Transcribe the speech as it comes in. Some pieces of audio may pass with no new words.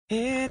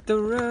Hit the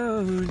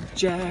road,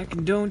 Jack,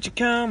 and don't you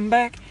come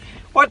back.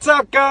 What's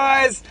up,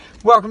 guys?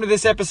 Welcome to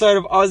this episode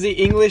of Aussie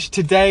English.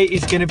 Today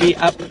is going to be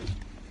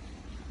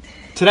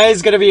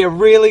a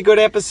really good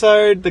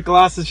episode. The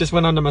glasses just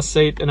went under my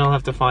seat and I'll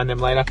have to find them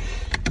later.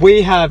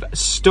 We have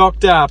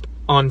stocked up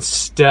on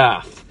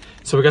stuff.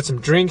 So we got some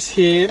drinks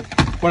here.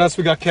 What else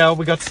we got, Kel?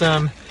 We got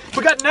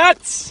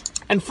nuts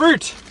and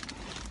fruit.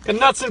 Got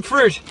nuts and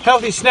fruit.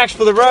 Healthy snacks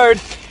for the road.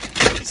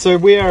 So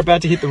we are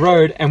about to hit the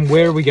road. And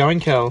where are we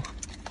going, Kel?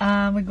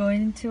 We're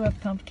going to a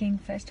pumpkin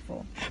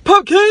festival.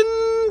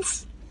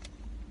 Pumpkins!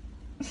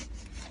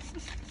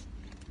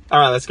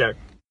 Alright, let's go.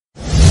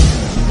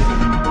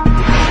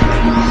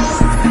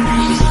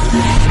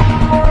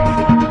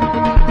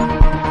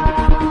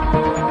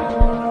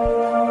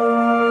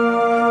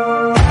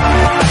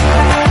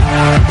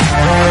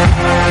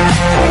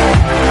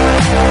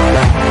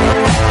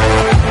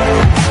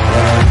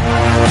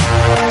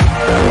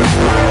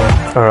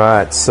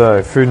 Alright,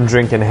 so food and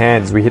drink in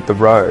hands, we hit the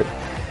road.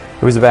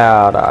 It was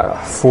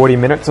about 40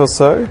 minutes or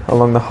so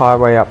along the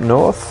highway up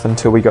north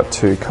until we got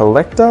to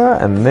Collector,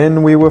 and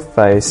then we were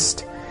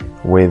faced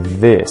with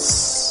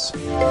this.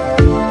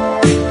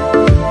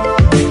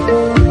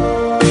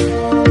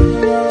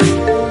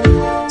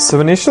 So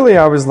initially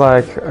I was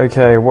like,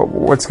 okay,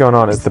 what's going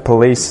on? Is the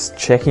police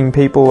checking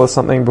people or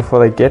something before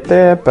they get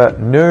there? But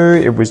no,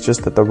 it was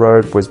just that the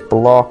road was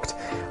blocked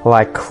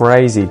like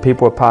crazy.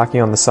 People were parking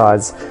on the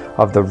sides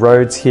of the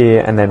roads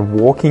here and then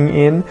walking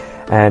in.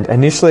 And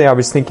initially I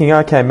was thinking,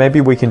 okay,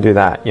 maybe we can do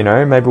that, you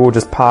know, maybe we'll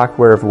just park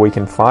wherever we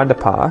can find a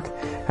park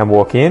and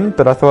walk in.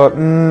 But I thought,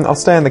 I'll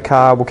stay in the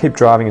car, we'll keep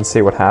driving and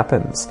see what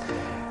happens.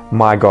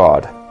 My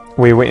God,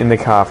 we were in the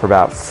car for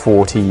about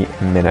 40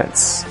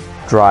 minutes,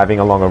 driving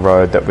along a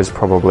road that was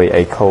probably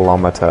 1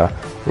 kilometer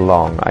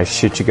long. I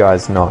shit you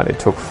guys not, it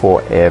took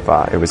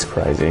forever, it was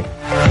crazy.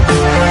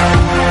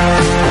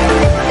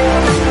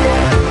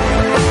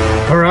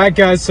 Alright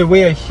guys, so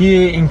we are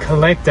here in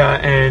Collector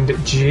and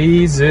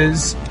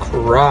Jesus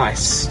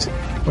Christ.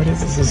 What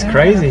is this? This is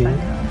crazy.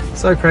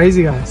 So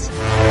crazy, guys.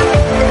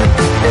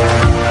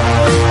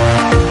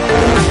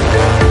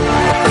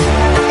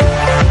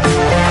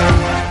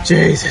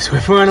 Jesus, we're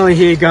finally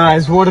here,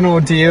 guys. What an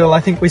ordeal. I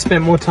think we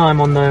spent more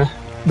time on the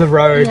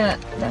road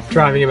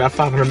driving about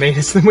 500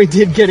 meters than we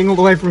did getting all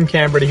the way from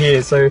Canberra to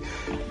here. So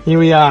here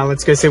we are.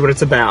 Let's go see what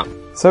it's about.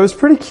 So it was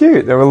pretty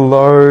cute. There were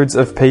loads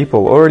of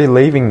people already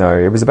leaving though.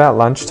 It was about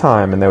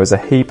lunchtime and there was a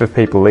heap of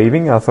people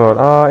leaving. I thought,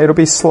 oh, it'll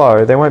be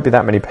slow. There won't be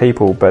that many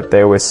people, but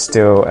there was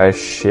still a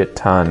shit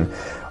ton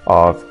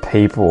of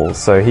people.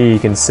 So here you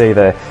can see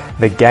the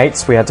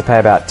gates. We had to pay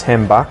about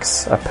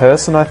 $10 a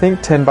person, I think,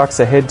 $10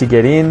 a head to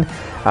get in.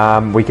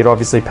 We could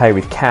obviously pay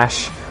with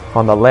cash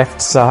on the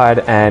left side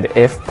and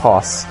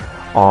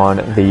EFTPOS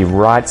on the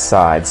right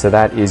side. So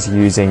that is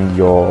using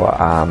your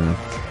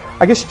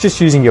I guess just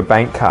using your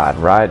bank card,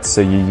 right?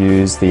 So you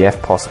use the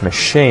EFTPOS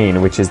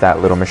machine, which is that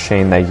little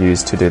machine they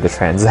use to do the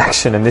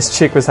transaction. And this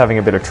chick was having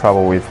a bit of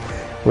trouble with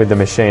the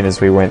machine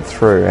as we went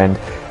through. And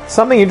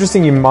something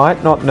interesting you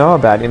might not know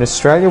about, in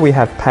Australia we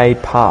have Pay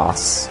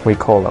Pass, we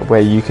call it,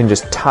 where you can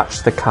just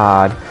touch the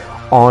card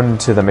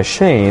onto the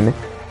machine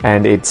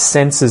and it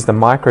senses the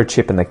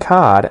microchip in the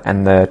card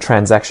and the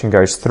transaction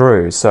goes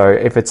through. So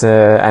if it's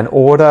an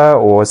order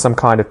or some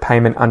kind of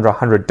payment under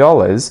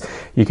 $100,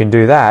 you can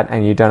do that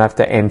and you don't have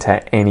to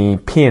enter any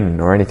PIN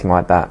or anything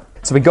like that.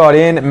 So we got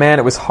in, man,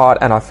 it was hot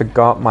and I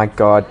forgot my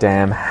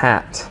goddamn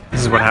hat.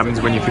 This is what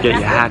happens when you forget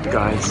your hat,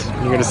 guys.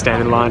 You're gonna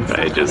stand in line for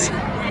ages.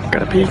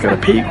 Gotta pee, gotta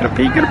pee, gotta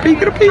pee, gotta pee,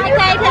 gotta pee.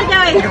 Okay, keep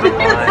going.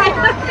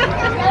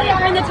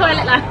 We're in the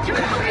toilet now.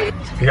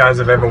 If you guys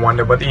have ever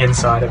wondered what the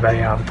inside of a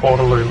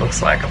Portaloo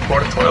looks like, a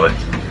porta toilet,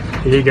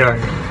 here you go.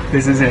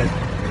 This is it.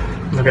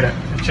 Look at it.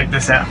 Check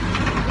this out.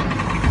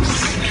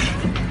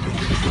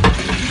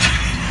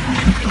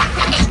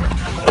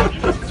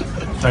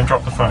 Don't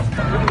drop the phone.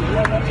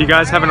 If you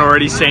guys haven't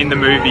already seen the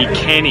movie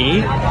Kenny,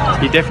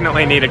 you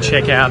definitely need to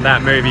check out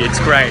that movie. It's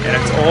great and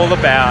it's all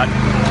about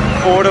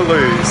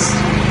Portaloos.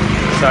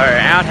 So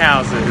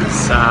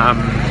outhouses,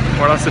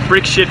 what else? The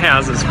brick shit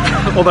houses,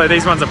 although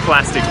these ones are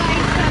plastic.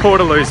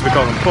 Portaloos, we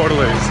call them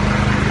Portaloos.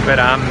 But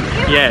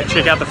yeah,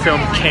 check out the film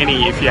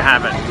Kenny if you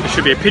haven't. There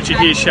should be a picture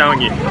here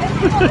showing you.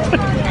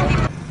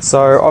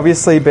 So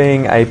obviously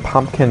being a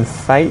pumpkin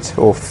fete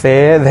or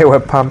fair, there were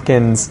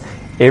pumpkins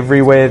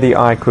everywhere the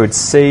eye could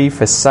see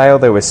for sale.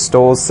 There were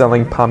stalls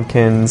selling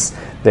pumpkins.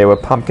 There were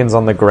pumpkins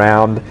on the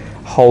ground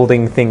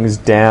holding things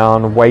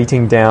down,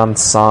 weighting down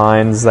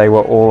signs. They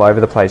were all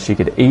over the place. You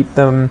could eat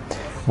them.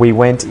 We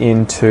went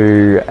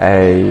into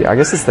I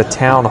guess it's the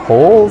town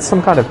hall,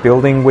 some kind of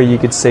building where you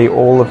could see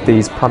all of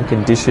these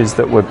pumpkin dishes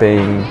that were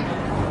being,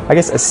 I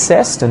guess,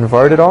 assessed and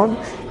voted on.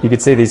 You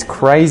could see these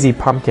crazy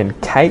pumpkin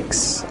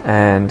cakes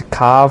and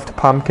carved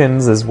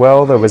pumpkins as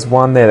well. There was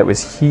one there that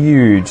was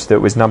huge, that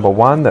was number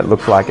one, that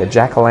looked like a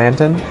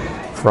jack-o'-lantern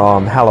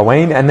from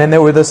Halloween. And then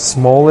there were the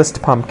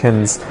smallest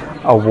pumpkins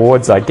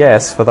awards, I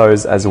guess, for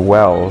those as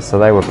well. So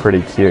they were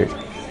pretty cute.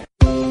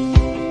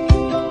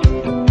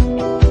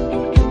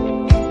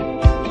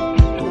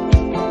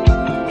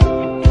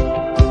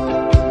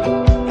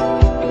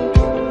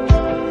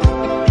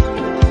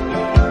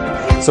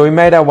 So we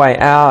made our way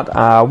out,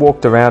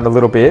 walked around a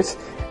little bit,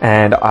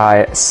 and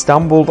I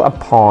stumbled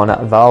upon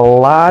the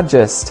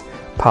largest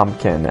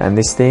pumpkin, and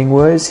this thing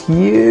was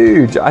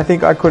huge. I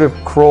think I could have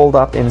crawled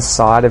up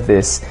inside of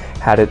this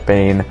had it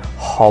been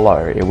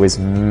hollow. It was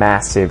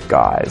massive,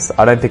 guys.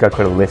 I don't think I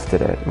could have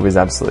lifted it. It was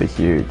absolutely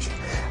huge.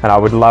 And I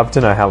would love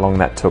to know how long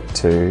that took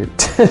to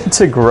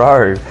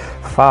grow.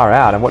 Far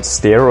out. And what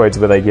steroids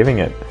were they giving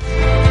it?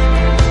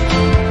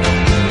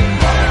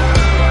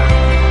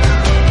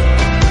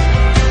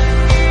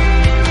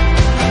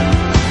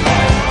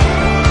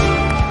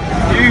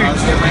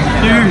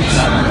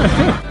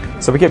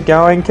 Huge. So we kept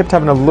going, kept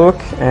having a look,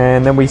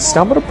 and then we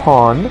stumbled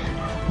upon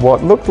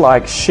what looked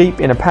like sheep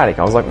in a paddock.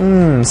 I was like,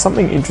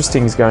 something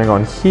interesting is going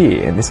on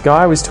here. And this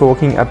guy was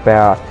talking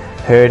about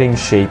herding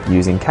sheep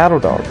using cattle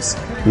dogs,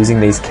 using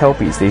these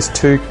kelpies, these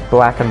two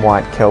black and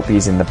white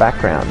kelpies in the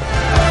background.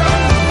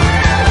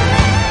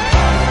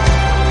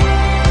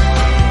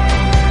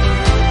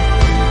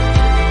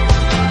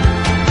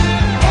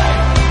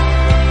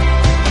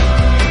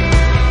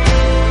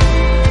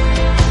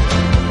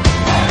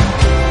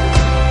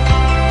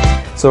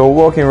 So we're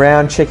walking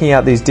around, checking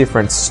out these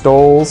different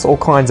stalls, all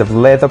kinds of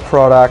leather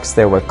products,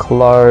 there were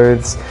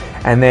clothes,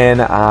 and then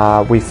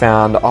we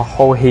found a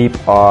whole heap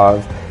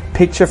of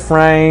picture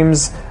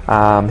frames,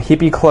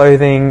 hippie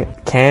clothing,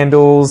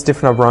 candles,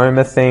 different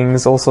aroma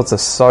things, all sorts of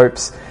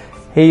soaps,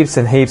 heaps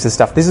and heaps of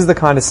stuff. This is the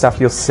kind of stuff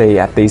you'll see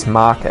at these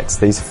markets,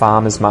 these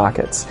farmers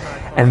markets.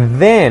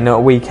 And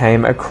then we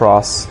came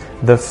across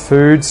the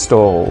food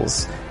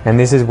stalls. And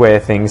this is where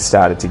things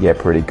started to get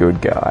pretty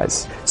good,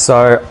 guys.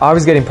 So I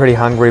was getting pretty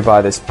hungry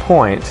by this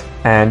point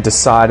and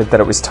decided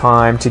that it was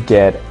time to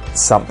get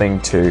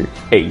something to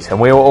eat. And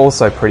we were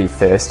also pretty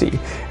thirsty.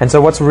 And so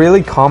what's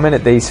really common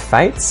at these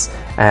fetes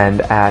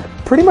and at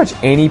pretty much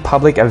any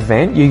public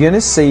event, you're going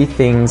to see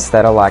things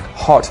that are like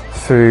hot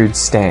food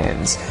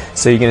stands.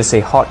 So you're going to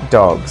see hot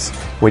dogs,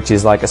 which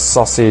is like a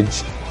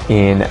sausage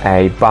in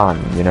a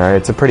bun. You know,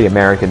 it's a pretty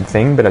American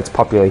thing, but it's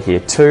popular here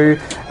too.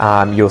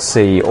 You'll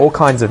see all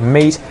kinds of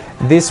meat.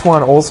 This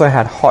one also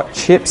had hot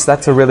chips.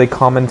 That's a really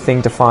common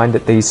thing to find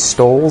at these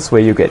stalls,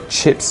 where you get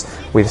chips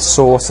with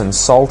sauce and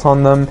salt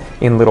on them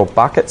in little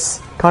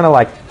buckets, kind of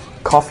like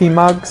coffee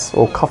mugs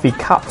or coffee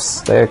cups.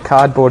 They're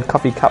cardboard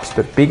coffee cups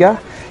but bigger.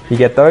 You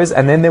get those,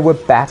 and then there were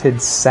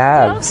battered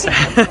salves.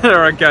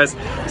 Alright guys,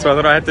 so I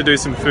thought I had to do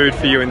some food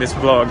for you in this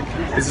vlog.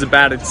 This is a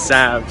battered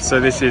salve. So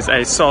this is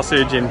a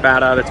sausage in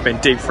batter that's been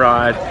deep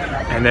fried,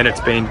 and then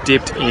it's been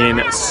dipped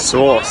in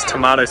sauce,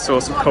 tomato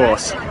sauce of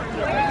course.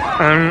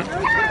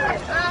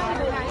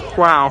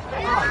 Wow,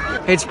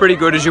 it's pretty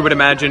good, as you would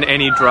imagine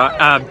any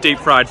deep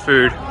fried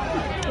food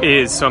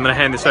is. So I'm going to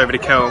hand this over to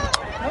Kel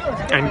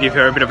and give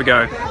her a bit of a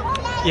go.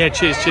 Yeah,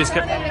 cheers,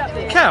 Kel.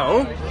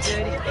 Kel?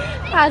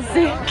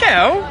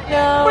 Kel?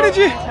 No. What did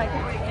you...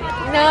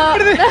 No.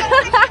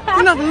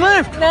 There's nothing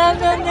left. No.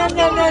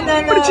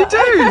 What did you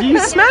do? You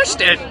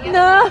smashed it.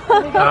 No.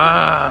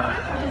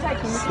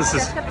 This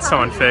is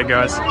so unfair,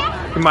 guys.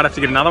 We might have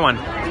to get another one.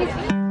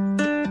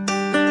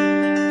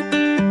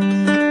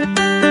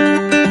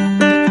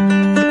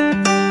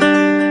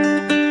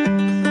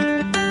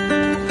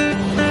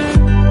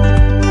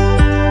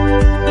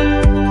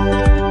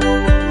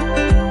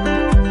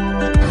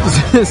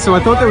 So I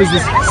thought there was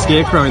this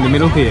scarecrow in the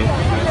middle here,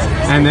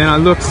 and then I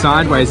looked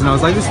sideways and I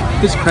was like,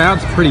 this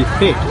crowd's pretty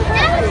thick.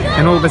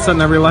 And all of a sudden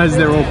I realized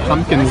they're all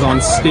pumpkins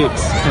on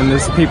sticks, and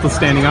there's people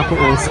standing up are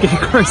all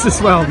scarecrows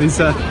as well.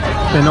 These are,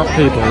 they're not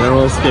people, they're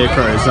all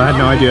scarecrows. I had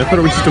no idea. I thought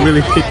it was just a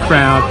really thick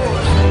crowd.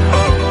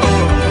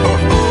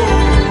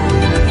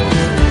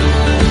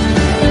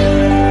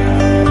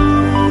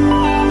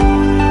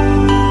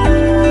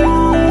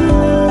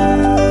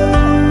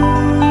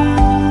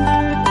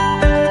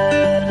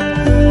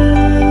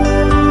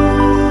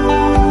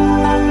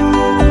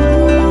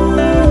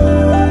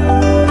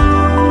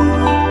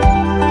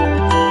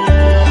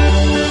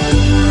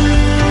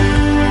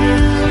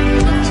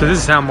 So this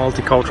is how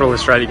multicultural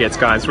Australia gets,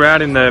 guys. We're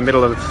out in the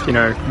middle of, you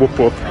know, Whoop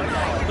Whoop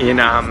in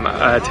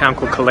a town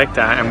called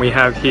Collector, and we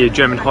have here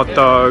German hot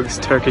dogs,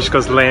 Turkish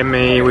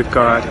gozlemi, we've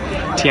got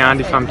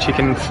Tiandi farm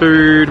chicken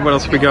food, what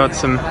else have we got?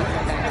 Some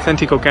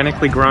authentic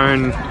organically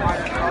grown,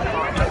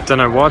 don't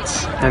know what,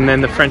 and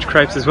then the French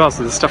crepes as well.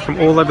 So there's stuff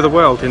from all over the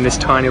world in this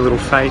tiny little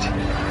fair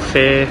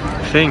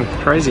thing.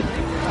 Crazy.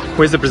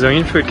 Where's the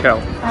Brazilian food, Kel?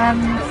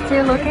 I'm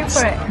still looking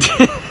for it.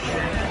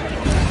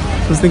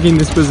 I was thinking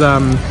this was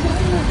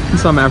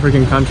some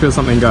African country or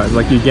something, guys,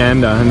 like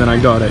Uganda, and then I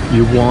got it. Do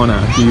you want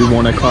a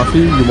coffee?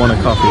 You want a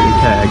coffee?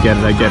 Okay, I get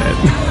it.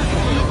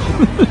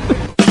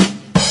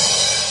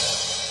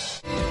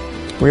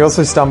 We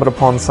also stumbled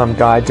upon some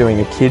guy doing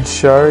a kids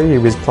show. He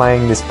was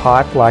playing this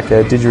pipe like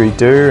a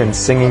didgeridoo and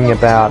singing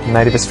about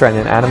native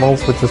Australian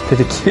animals, which was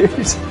pretty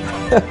cute.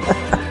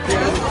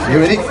 You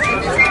ready?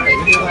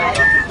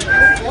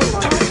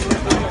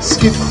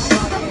 Skip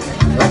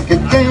like a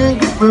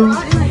kangaroo,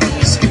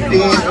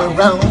 skipping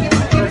around.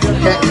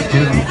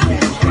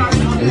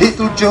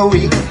 Little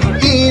Joey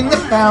in the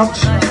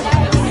pouch,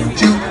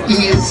 2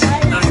 ears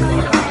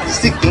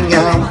sticking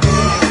out.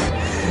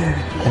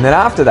 And then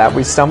after that,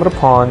 we stumbled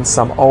upon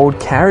some old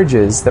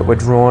carriages that were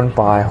drawn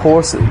by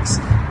horses.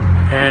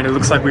 And it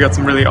looks like we got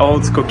some really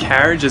old school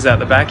carriages out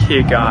the back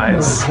here,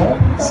 guys.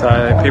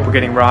 So people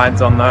getting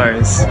rides on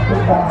those.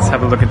 Let's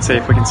have a look and see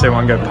if we can see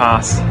one go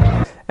past.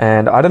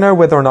 And I don't know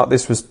whether or not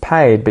this was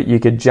paid, but you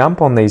could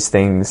jump on these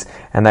things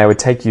and they would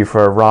take you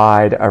for a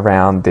ride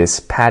around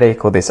this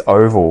paddock or this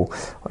oval.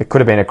 It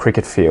could have been a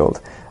cricket field,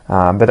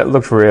 but it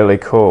looked really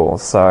cool.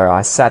 So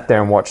I sat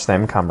there and watched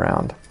them come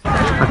round.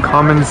 A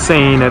common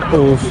scene at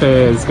all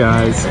fairs,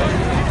 guys.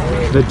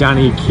 The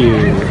dunny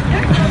queue.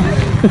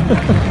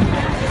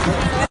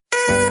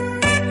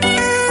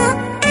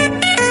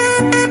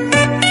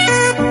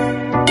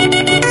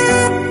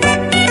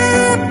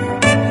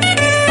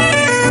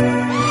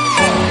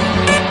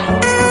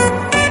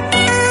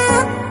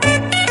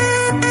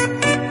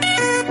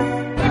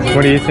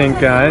 What do you think,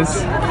 guys?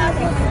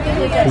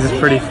 Is this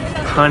pretty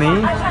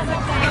punny?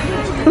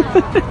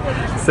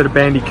 Instead of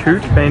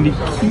bandicoot,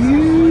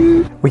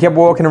 bandicoot. We kept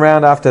walking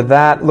around after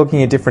that,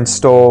 looking at different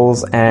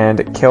stalls,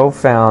 and Kel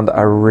found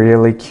a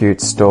really cute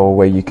stall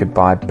where you could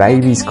buy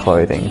babies'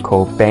 clothing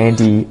called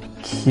Bandy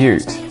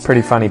Cute.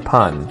 Pretty funny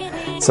pun.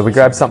 So we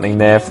grabbed something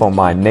there for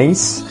my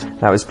niece.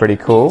 That was pretty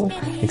cool,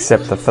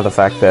 except for the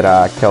fact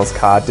that Kel's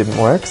card didn't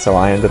work, so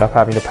I ended up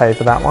having to pay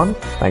for that one.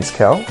 Thanks,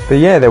 Kel. But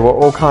yeah, there were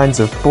all kinds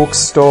of book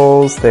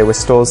stalls. There were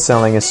stalls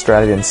selling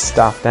Australian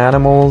stuffed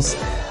animals.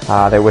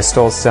 There were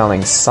stalls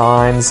selling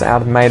signs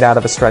made out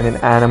of Australian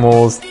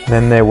animals.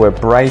 Then there were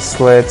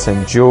bracelets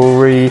and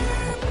jewelry,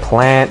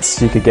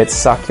 plants. You could get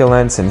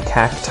succulents and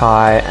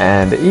cacti,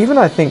 and even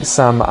I think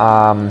some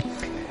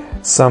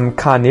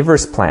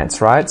carnivorous plants,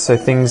 right? So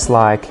things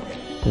like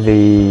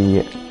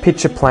the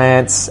pitcher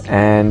plants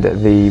and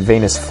the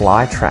Venus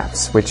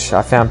flytraps, which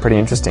I found pretty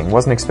interesting.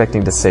 Wasn't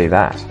expecting to see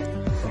that.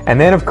 And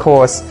then, of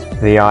course,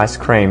 the ice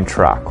cream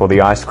truck or the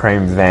ice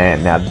cream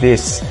van. Now,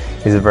 this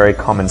is a very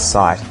common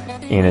sight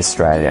in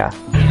Australia.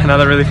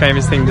 Another really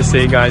famous thing to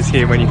see, guys,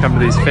 here when you come to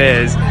these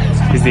fairs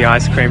is the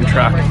ice cream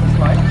truck,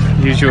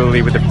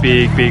 usually with a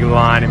big, big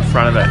line in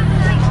front of it.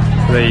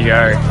 So there you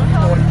go.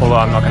 Although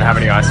I'm not going to have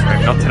any ice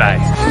cream, not today.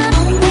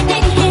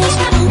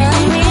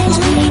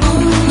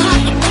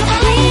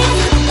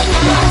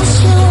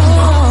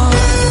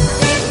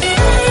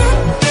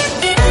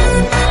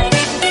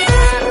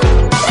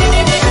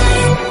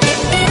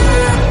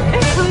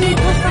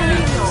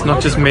 It's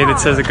not just me that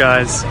says it,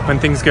 guys, when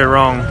things go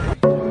wrong.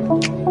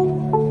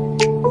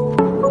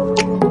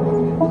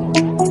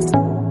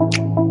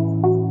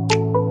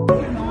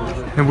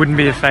 It wouldn't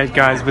be a fete,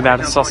 guys, without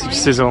a sausage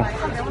sizzle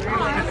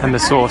and the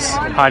sauce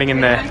hiding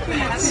in there.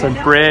 So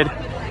bread,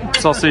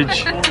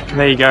 sausage, and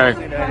there you go.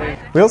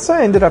 We also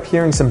ended up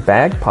hearing some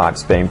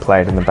bagpipes being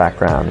played in the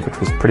background, which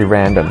was pretty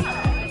random.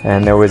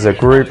 And there was a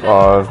group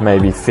of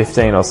maybe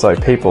 15 or so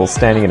people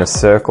standing in a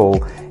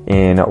circle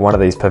in one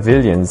of these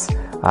pavilions,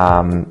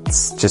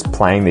 just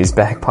playing these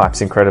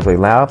bagpipes incredibly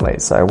loudly.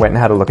 So I went and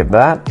had a look at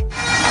that.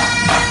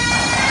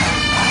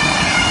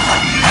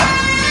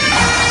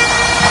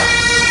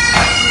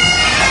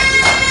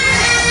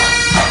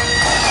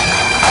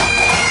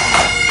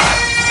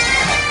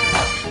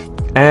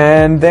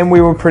 And then we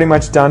were pretty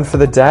much done for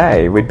the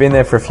day. We'd been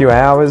there for a few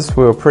hours,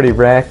 we were pretty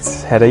wrecked,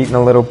 had eaten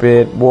a little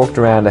bit, walked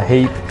around a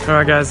heap.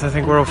 Alright guys, I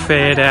think we're all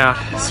fared out,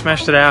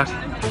 smashed it out.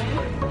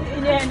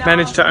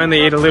 Managed to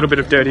only eat a little bit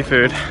of dirty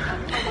food.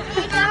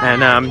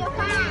 And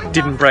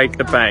didn't break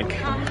the bank.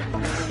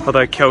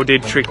 Although Kel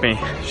did trick me,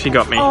 she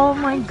got me. Oh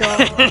my god.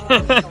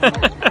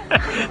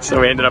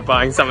 So we ended up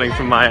buying something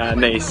from my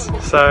niece.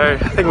 So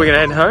I think we're gonna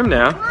head home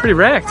now. Pretty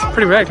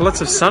wrecked, lots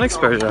of sun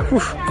exposure.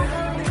 Oof.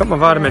 Got my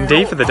vitamin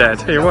D for the day, I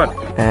tell you what.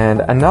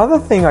 And another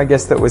thing I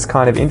guess that was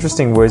kind of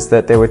interesting was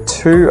that there were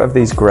two of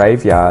these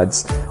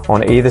graveyards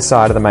on either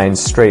side of the main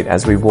street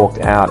as we walked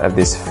out of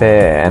this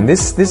fair. And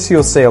this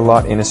you'll see a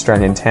lot in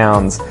Australian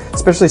towns,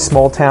 especially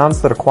small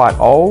towns that are quite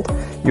old.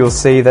 You'll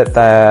see that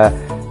the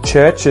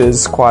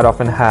churches quite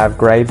often have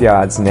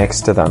graveyards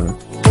next to them.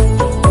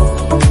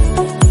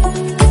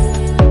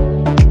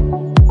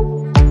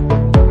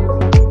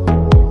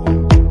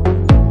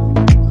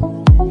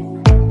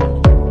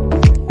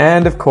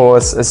 And of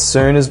course, as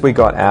soon as we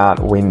got out,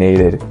 we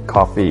needed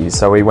coffee.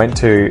 So we went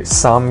to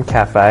some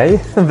cafe,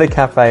 the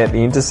cafe at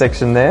the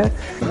intersection there.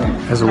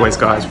 As always,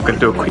 guys, we're going to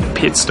do a quick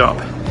pit stop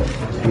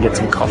and get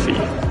some coffee.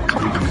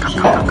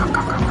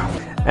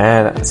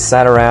 And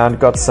sat around,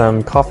 got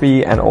some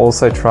coffee, and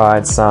also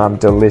tried some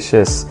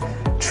delicious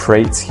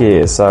treats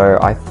here. So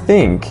I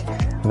think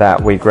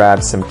that we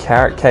grabbed some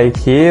carrot cake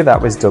here.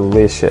 That was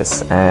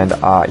delicious. And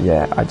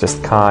yeah, I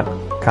just can't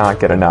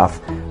get enough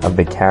of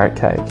the carrot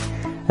cake.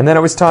 And then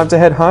it was time to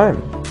head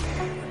home.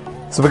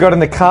 So we got in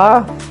the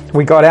car,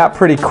 we got out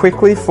pretty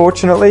quickly,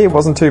 fortunately, it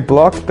wasn't too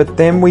blocked, but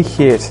then we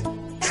hit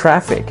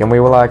traffic and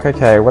we were like,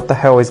 okay, what the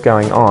hell is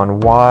going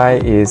on? Why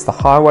is the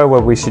highway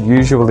where we should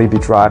usually be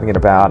driving at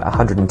about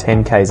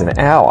 110 k's an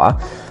hour,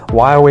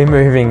 why are we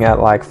moving at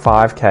like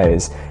 5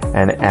 k's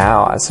an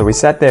hour? So we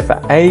sat there for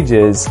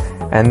ages,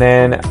 and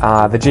then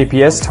the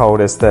GPS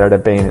told us that it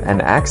had been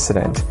an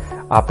accident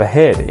up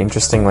ahead,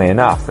 interestingly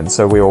enough. And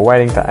so we were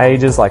waiting for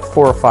ages, like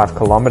 4 or 5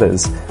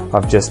 kilometres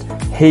of just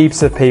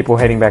heaps of people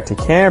heading back to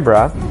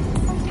Canberra.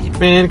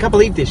 Man, I can't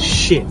believe this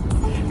shit.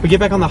 We get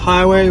back on the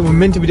highway, we're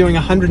meant to be doing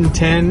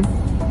 110,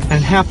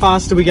 and how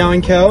fast are we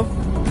going, Kel?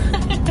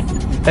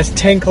 That's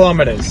 10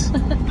 kilometres.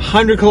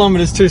 100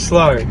 kilometres too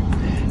slow.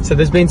 So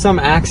there's been some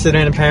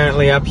accident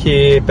apparently up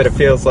here, but it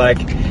feels like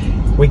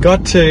we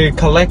got to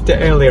Collector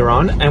earlier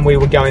on and we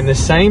were going the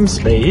same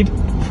speed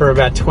for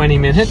about 20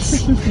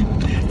 minutes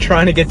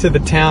trying to get to the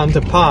town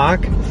to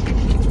park,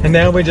 and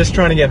now we're just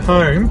trying to get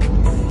home.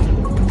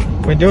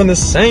 We're doing the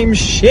same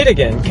shit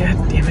again.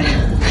 God damn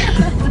it.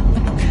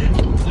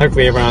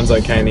 Hopefully everyone's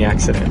okay in the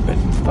accident, but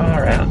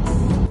far out.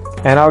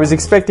 And I was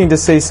expecting to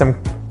see some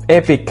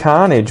epic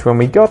carnage when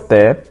we got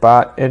there,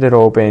 but it had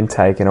all been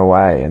taken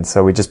away. And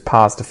so we just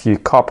passed a few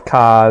cop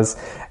cars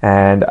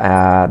and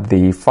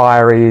the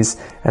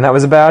fireys, and that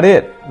was about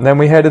it. And then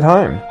we headed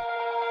home.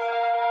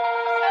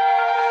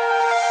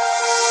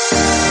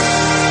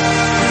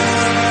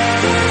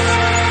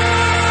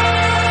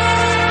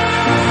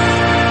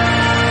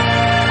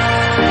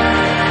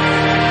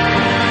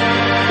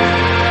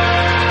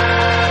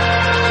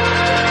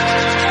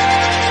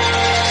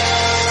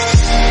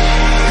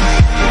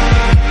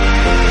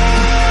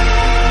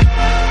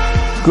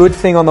 Good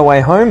thing on the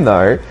way home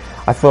though,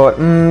 I thought,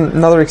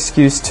 another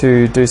excuse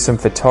to do some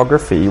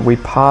photography. We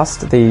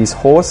passed these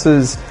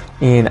horses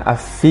in a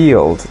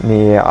field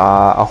near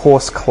a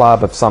horse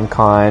club of some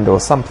kind, or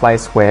some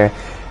place where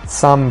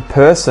some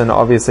person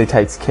obviously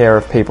takes care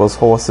of people's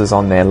horses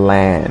on their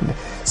land.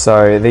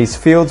 So these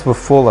fields were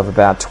full of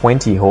about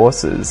 20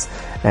 horses,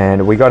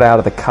 and we got out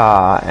of the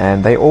car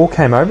and they all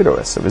came over to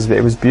us. It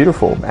was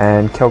beautiful,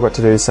 and Kel got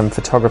to do some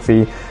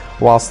photography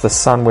whilst the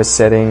sun was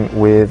setting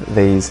with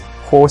these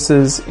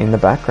horses in the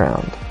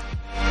background.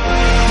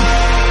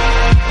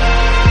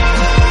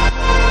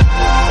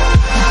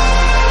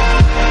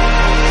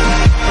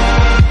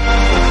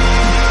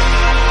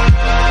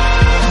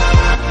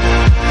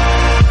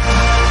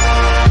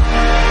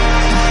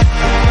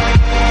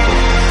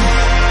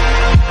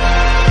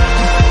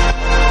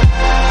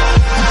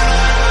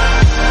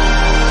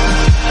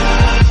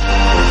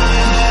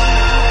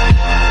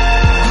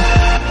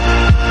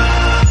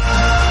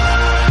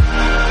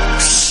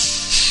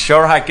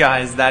 Alright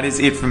guys, that is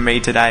it from me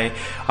today.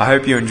 I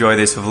hope you enjoy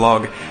this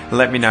vlog.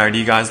 Let me know, do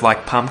you guys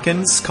like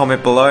pumpkins?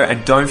 Comment below,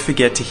 and don't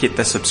forget to hit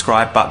the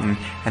subscribe button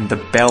and the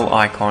bell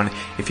icon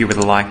if you would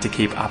like to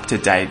keep up to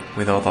date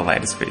with all the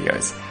latest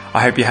videos.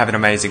 I hope you have an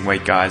amazing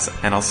week guys,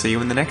 and I'll see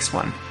you in the next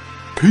one.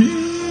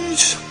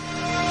 Peace!